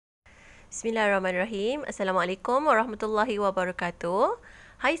Bismillahirrahmanirrahim. Assalamualaikum warahmatullahi wabarakatuh.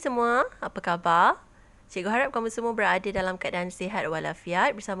 Hai semua, apa khabar? Cikgu harap kamu semua berada dalam keadaan sihat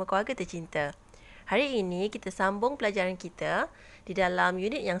walafiat bersama keluarga tercinta. Hari ini kita sambung pelajaran kita di dalam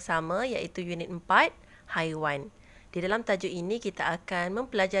unit yang sama iaitu unit 4, Haiwan. Di dalam tajuk ini kita akan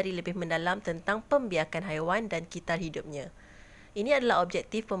mempelajari lebih mendalam tentang pembiakan haiwan dan kitar hidupnya. Ini adalah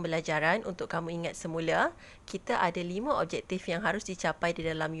objektif pembelajaran untuk kamu ingat semula. Kita ada 5 objektif yang harus dicapai di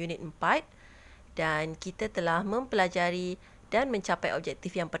dalam unit 4 dan kita telah mempelajari dan mencapai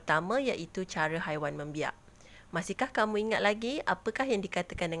objektif yang pertama iaitu cara haiwan membiak. Masihkah kamu ingat lagi apakah yang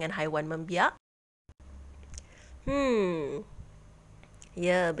dikatakan dengan haiwan membiak?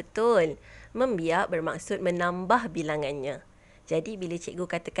 Ya, betul. Membiak bermaksud menambah bilangannya. Jadi bila cikgu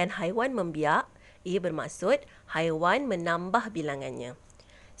katakan haiwan membiak, ia bermaksud haiwan menambah bilangannya.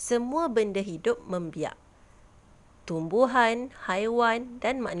 Semua benda hidup membiak. Tumbuhan, haiwan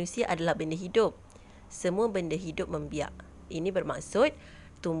dan manusia adalah benda hidup. Semua benda hidup membiak. Ini bermaksud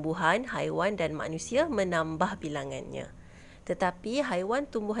tumbuhan, haiwan dan manusia menambah bilangannya. Tetapi haiwan,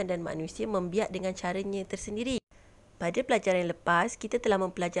 tumbuhan dan manusia membiak dengan caranya tersendiri. Pada pelajaran yang lepas, kita telah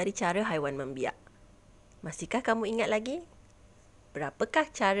mempelajari cara haiwan membiak. Masihkah kamu ingat lagi? Berapakah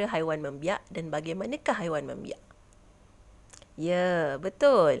cara haiwan membiak dan bagaimanakah haiwan membiak? Ya,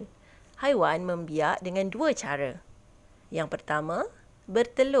 betul. Haiwan membiak dengan 2 cara. Yang pertama,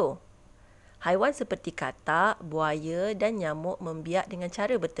 bertelur. Haiwan seperti katak, buaya dan nyamuk membiak dengan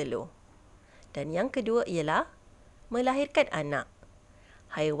cara bertelur. Dan yang kedua ialah melahirkan anak.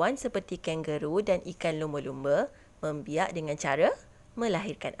 Haiwan seperti kangaroo dan ikan lumba-lumba membiak dengan cara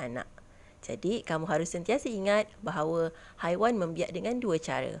melahirkan anak. Jadi, kamu harus sentiasa ingat bahawa haiwan membiak dengan 2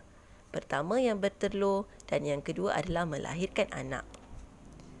 cara. Pertama yang bertelur dan yang kedua adalah melahirkan anak.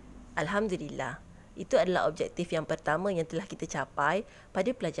 Alhamdulillah, itu adalah objektif yang pertama yang telah kita capai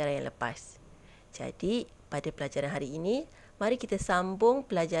pada pelajaran yang lepas. Jadi, pada pelajaran hari ini, mari kita sambung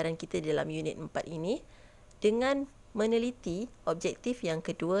pelajaran kita dalam unit 4 ini dengan meneliti objektif yang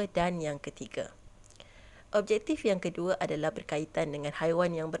kedua dan yang ketiga. Objektif yang kedua adalah berkaitan dengan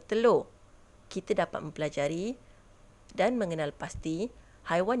haiwan yang bertelur. Kita dapat mempelajari dan mengenal pasti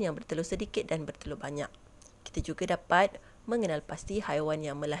haiwan yang bertelur sedikit dan bertelur banyak. Kita juga dapat mengenal pasti haiwan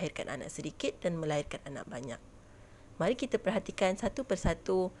yang melahirkan anak sedikit dan melahirkan anak banyak. Mari kita perhatikan satu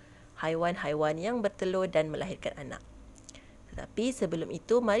persatu haiwan-haiwan yang bertelur dan melahirkan anak. Tetapi sebelum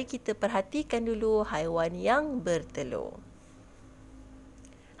itu, mari kita perhatikan dulu haiwan yang bertelur.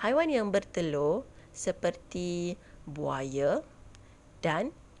 Haiwan yang bertelur seperti buaya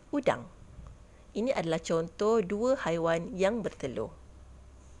dan udang. Ini adalah contoh 2 haiwan yang bertelur.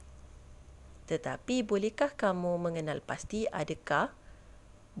 Tetapi bolehkah kamu mengenal pasti adakah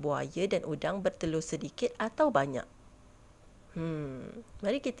buaya dan udang bertelur sedikit atau banyak?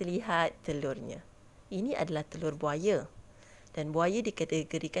 Mari kita lihat telurnya. Ini adalah telur buaya. Dan buaya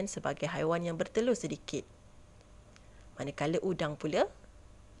dikategorikan sebagai haiwan yang bertelur sedikit. Manakala udang pula,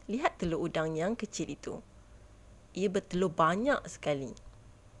 lihat telur udang yang kecil itu. Ia bertelur banyak sekali.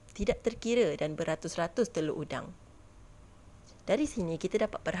 Tidak terkira dan beratus-ratus telur udang. Dari sini kita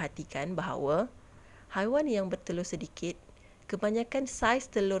dapat perhatikan bahawa haiwan yang bertelur sedikit, kebanyakan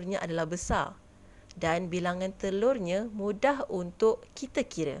saiz telurnya adalah besar dan bilangan telurnya mudah untuk kita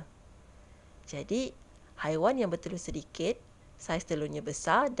kira. Jadi, haiwan yang bertelur sedikit, saiz telurnya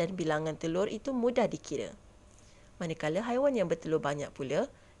besar dan bilangan telur itu mudah dikira. Manakala haiwan yang bertelur banyak pula,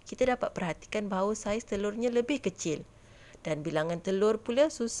 kita dapat perhatikan bahawa saiz telurnya lebih kecil dan bilangan telur pula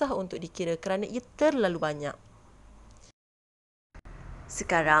susah untuk dikira kerana ia terlalu banyak.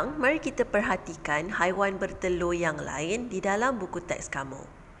 Sekarang, mari kita perhatikan haiwan bertelur yang lain di dalam buku teks kamu.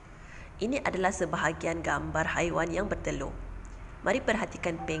 Ini adalah sebahagian gambar haiwan yang bertelur. Mari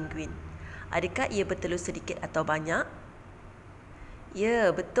perhatikan penguin. Adakah ia bertelur sedikit atau banyak? Ya,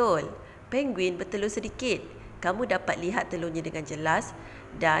 betul. Penguin bertelur sedikit. Kamu dapat lihat telurnya dengan jelas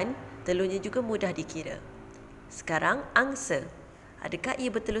dan telurnya juga mudah dikira. Sekarang, angsa. Adakah ia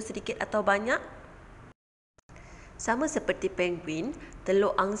bertelur sedikit atau banyak? Sama seperti penguin,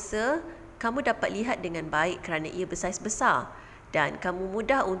 telur angsa kamu dapat lihat dengan baik kerana ia bersaiz besar dan kamu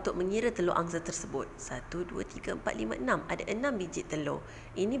mudah untuk mengira telur angsa tersebut. 1, 2, 3, 4, 5, 6. Ada 6 biji telur.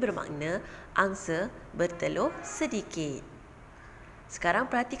 Ini bermakna angsa bertelur sedikit. Sekarang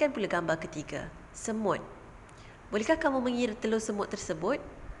perhatikan pula gambar ketiga. Semut. Bolehkah kamu mengira telur semut tersebut?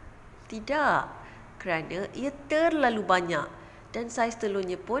 Tidak. Kerana ia terlalu banyak dan saiz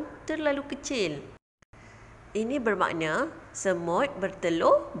telurnya pun terlalu kecil. Ini bermakna semut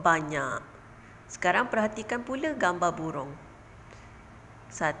bertelur banyak. Sekarang perhatikan pula gambar burung.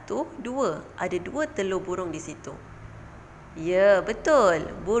 1, 2. Ada 2 telur burung di situ. Ya, betul.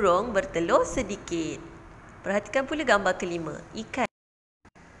 Burung bertelur sedikit. Perhatikan pula gambar kelima, ikan.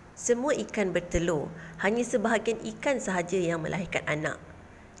 Semua ikan bertelur. Hanya sebahagian ikan sahaja yang melahirkan anak.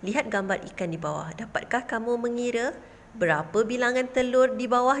 Lihat gambar ikan di bawah. Dapatkah kamu mengira berapa bilangan telur di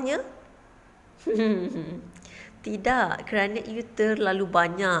bawahnya? Tidak, kerana ia terlalu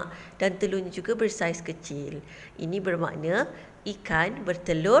banyak dan telurnya juga bersaiz kecil. Ini bermakna ikan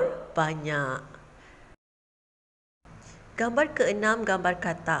bertelur banyak. Gambar keenam, gambar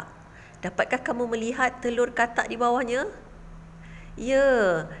katak. Dapatkah kamu melihat telur katak di bawahnya?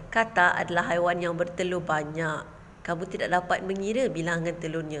 Ya, katak adalah haiwan yang bertelur banyak. Kamu tidak dapat mengira bilangan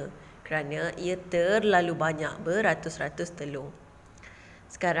telurnya kerana ia terlalu banyak, beratus-ratus telur.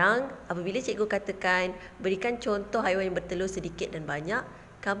 Sekarang, apabila cikgu katakan berikan contoh haiwan yang bertelur sedikit dan banyak,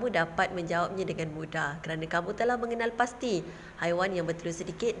 kamu dapat menjawabnya dengan mudah kerana kamu telah mengenal pasti haiwan yang bertelur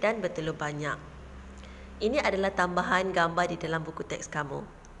sedikit dan bertelur banyak. Ini adalah tambahan gambar di dalam buku teks kamu.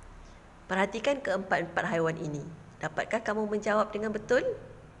 Perhatikan keempat-empat haiwan ini. Dapatkah kamu menjawab dengan betul?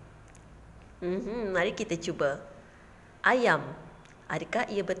 Mari kita cuba. Ayam. Adakah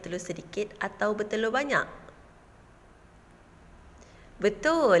ia bertelur sedikit atau bertelur banyak?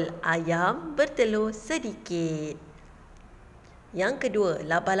 Betul, ayam bertelur sedikit. Yang kedua,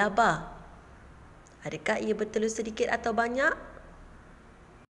 laba-laba. Adakah ia bertelur sedikit atau banyak?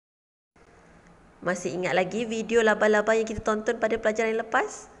 Masih ingat lagi video laba-laba yang kita tonton pada pelajaran yang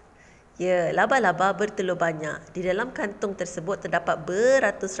lepas? Ya, laba-laba bertelur banyak. Di dalam kantung tersebut terdapat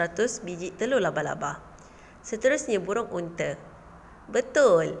beratus-ratus biji telur laba-laba. Seterusnya, burung unta.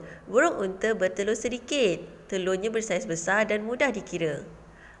 Betul, burung unta bertelur sedikit. Telurnya bersaiz besar dan mudah dikira.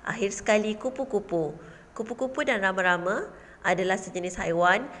 Akhir sekali, kupu-kupu. Kupu-kupu dan rama-rama adalah sejenis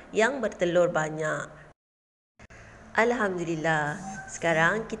haiwan yang bertelur banyak. Alhamdulillah,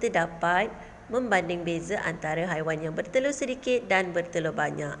 sekarang kita dapat membanding beza antara haiwan yang bertelur sedikit dan bertelur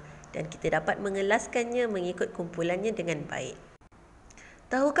banyak dan kita dapat mengelaskannya mengikut kumpulannya dengan baik.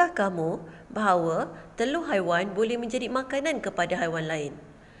 Tahukah kamu bahawa telur haiwan boleh menjadi makanan kepada haiwan lain?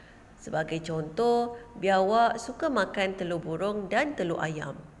 Sebagai contoh, biawak suka makan telur burung dan telur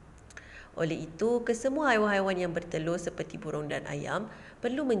ayam. Oleh itu, kesemua haiwan-haiwan yang bertelur seperti burung dan ayam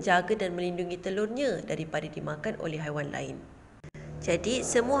perlu menjaga dan melindungi telurnya daripada dimakan oleh haiwan lain. Jadi,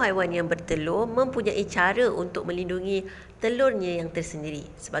 semua haiwan yang bertelur mempunyai cara untuk melindungi telurnya yang tersendiri.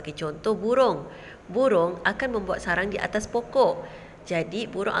 Sebagai contoh, burung. Burung akan membuat sarang di atas pokok. Jadi,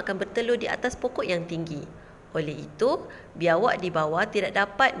 burung akan bertelur di atas pokok yang tinggi. Oleh itu, biawak di bawah tidak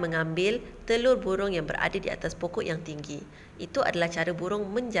dapat mengambil telur burung yang berada di atas pokok yang tinggi. Itu adalah cara burung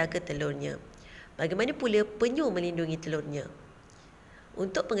menjaga telurnya. Bagaimana pula penyu melindungi telurnya?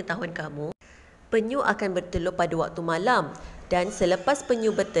 Untuk pengetahuan kamu, penyu akan bertelur pada waktu malam dan selepas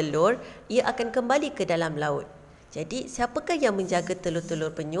penyu bertelur, ia akan kembali ke dalam laut. Jadi, siapakah yang menjaga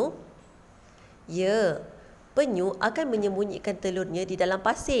telur-telur penyu? Ya, penyu akan menyembunyikan telurnya di dalam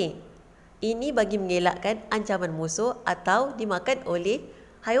pasir. Ini bagi mengelakkan ancaman musuh atau dimakan oleh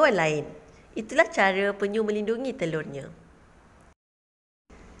haiwan lain. Itulah cara penyu melindungi telurnya.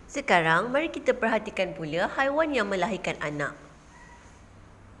 Sekarang, mari kita perhatikan pula haiwan yang melahirkan anak.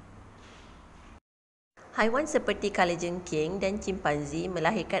 Haiwan seperti kalajengking dan cimpanzi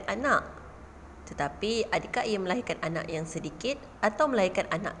melahirkan anak. Tetapi, adakah ia melahirkan anak yang sedikit atau melahirkan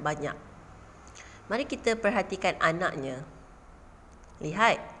anak banyak? Mari kita perhatikan anaknya.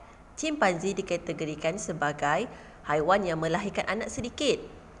 Lihat, cimpanzi dikategorikan sebagai haiwan yang melahirkan anak sedikit.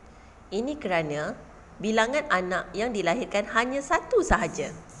 Ini kerana bilangan anak yang dilahirkan hanya satu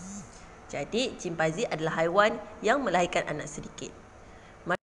sahaja. Jadi, cimpanzi adalah haiwan yang melahirkan anak sedikit.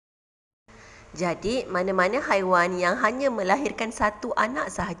 Jadi, mana-mana haiwan yang hanya melahirkan satu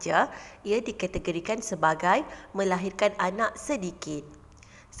anak sahaja, ia dikategorikan sebagai melahirkan anak sedikit.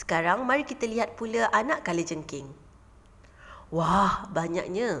 Sekarang, mari kita lihat pula anak kalajengking. Wah,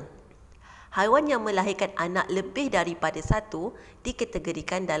 banyaknya. Haiwan yang melahirkan anak lebih daripada satu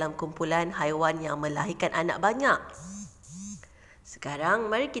dikategorikan dalam kumpulan haiwan yang melahirkan anak banyak.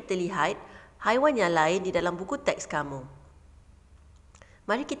 Sekarang, mari kita lihat haiwan yang lain di dalam buku teks kamu.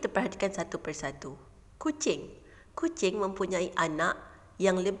 Mari kita perhatikan satu persatu. Kucing. Kucing mempunyai anak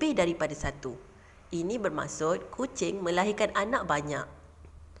yang lebih daripada satu. Ini bermaksud kucing melahirkan anak banyak.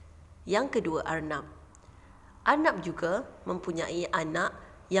 Yang kedua, arnab. Arnab juga mempunyai anak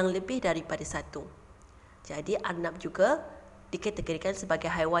yang lebih daripada satu. Jadi, arnab juga dikategorikan sebagai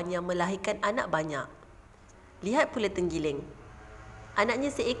haiwan yang melahirkan anak banyak. Lihat pula tenggiling.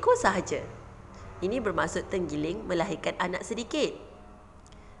 Anaknya seekor sahaja. Ini bermaksud tenggiling melahirkan anak sedikit.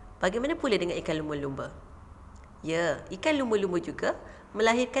 Bagaimana pula dengan ikan lumba-lumba? Ya, ikan lumba-lumba juga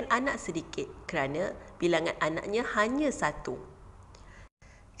melahirkan anak sedikit kerana bilangan anaknya hanya 1.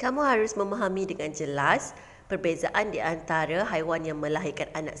 Kamu harus memahami dengan jelas perbezaan di antara haiwan yang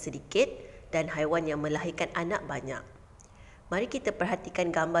melahirkan anak sedikit dan haiwan yang melahirkan anak banyak. Mari kita perhatikan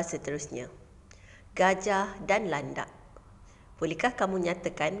gambar seterusnya. Gajah dan landak. Bolehkah kamu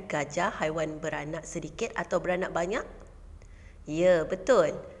nyatakan gajah haiwan beranak sedikit atau beranak banyak? Ya,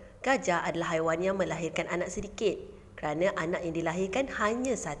 betul. Gajah adalah haiwan yang melahirkan anak sedikit kerana anak yang dilahirkan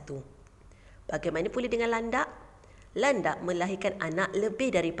hanya 1. Bagaimana pula dengan landak? Landak melahirkan anak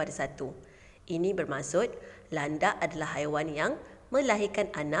lebih daripada 1. Ini bermaksud landak adalah haiwan yang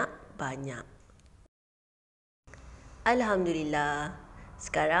melahirkan anak banyak. Alhamdulillah,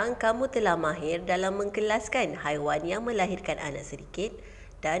 sekarang kamu telah mahir dalam mengkelaskan haiwan yang melahirkan anak sedikit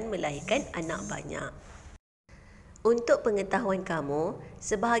dan melahirkan anak banyak. Untuk pengetahuan kamu,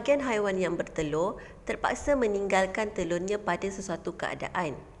 sebahagian haiwan yang bertelur terpaksa meninggalkan telurnya pada sesuatu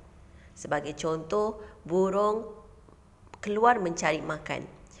keadaan. Sebagai contoh, burung keluar mencari makan.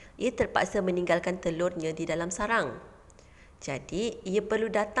 Ia terpaksa meninggalkan telurnya di dalam sarang. Jadi, ia perlu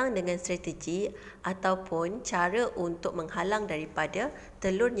datang dengan strategi ataupun cara untuk menghalang daripada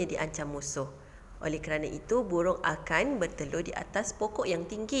telurnya diancam musuh. Oleh kerana itu, burung akan bertelur di atas pokok yang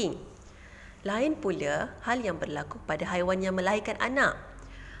tinggi. Lain pula hal yang berlaku pada haiwan yang melahirkan anak.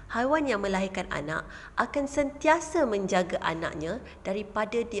 Haiwan yang melahirkan anak akan sentiasa menjaga anaknya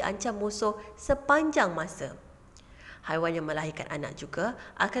daripada diancam musuh sepanjang masa. Haiwan yang melahirkan anak juga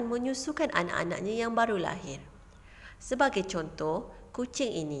akan menyusukan anak-anaknya yang baru lahir. Sebagai contoh,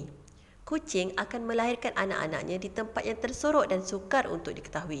 kucing ini. Kucing akan melahirkan anak-anaknya di tempat yang tersorok dan sukar untuk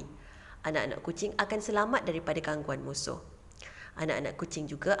diketahui. Anak-anak kucing akan selamat daripada gangguan musuh. Anak-anak kucing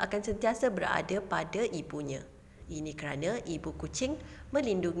juga akan sentiasa berada pada ibunya. Ini kerana ibu kucing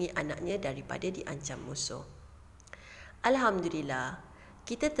melindungi anaknya daripada diancam musuh. Alhamdulillah,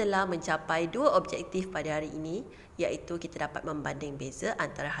 kita telah mencapai 2 objektif pada hari ini, iaitu kita dapat membanding beza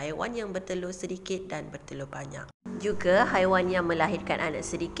antara haiwan yang bertelur sedikit dan bertelur banyak. Juga haiwan yang melahirkan anak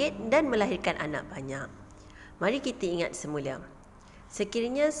sedikit dan melahirkan anak banyak. Mari kita ingat semula.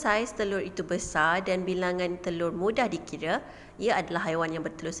 Sekiranya saiz telur itu besar dan bilangan telur mudah dikira, ia adalah haiwan yang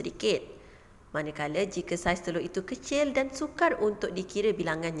bertelur sedikit. Manakala jika saiz telur itu kecil dan sukar untuk dikira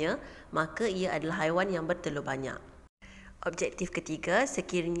bilangannya, maka ia adalah haiwan yang bertelur banyak. Objektif ketiga,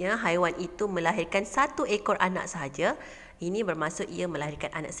 sekiranya haiwan itu melahirkan 1 ekor anak sahaja, ini bermaksud ia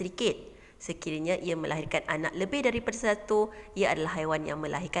melahirkan anak sedikit. Sekiranya ia melahirkan anak lebih daripada 1, ia adalah haiwan yang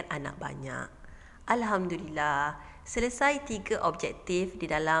melahirkan anak banyak. Alhamdulillah, selesai 3 objektif di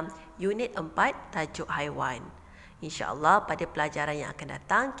dalam unit 4 tajuk haiwan. InsyaAllah pada pelajaran yang akan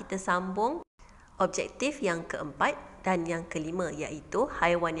datang kita sambung objektif yang keempat dan yang kelima, iaitu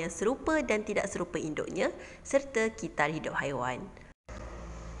haiwan yang serupa dan tidak serupa induknya serta kitar hidup haiwan.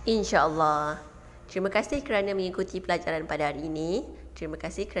 InsyaAllah. Terima kasih kerana mengikuti pelajaran pada hari ini. Terima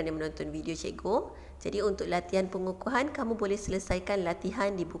kasih kerana menonton video cikgu. Jadi untuk latihan pengukuhan, kamu boleh selesaikan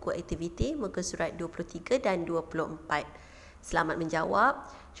latihan di buku aktiviti muka surat 23 dan 24. Selamat menjawab.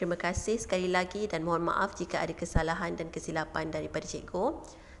 Terima kasih sekali lagi dan mohon maaf jika ada kesalahan dan kesilapan daripada cikgu.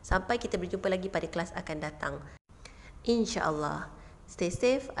 Sampai kita berjumpa lagi pada kelas akan datang. InsyaAllah. Stay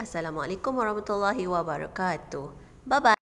safe. Assalamualaikum warahmatullahi wabarakatuh. Bye-bye.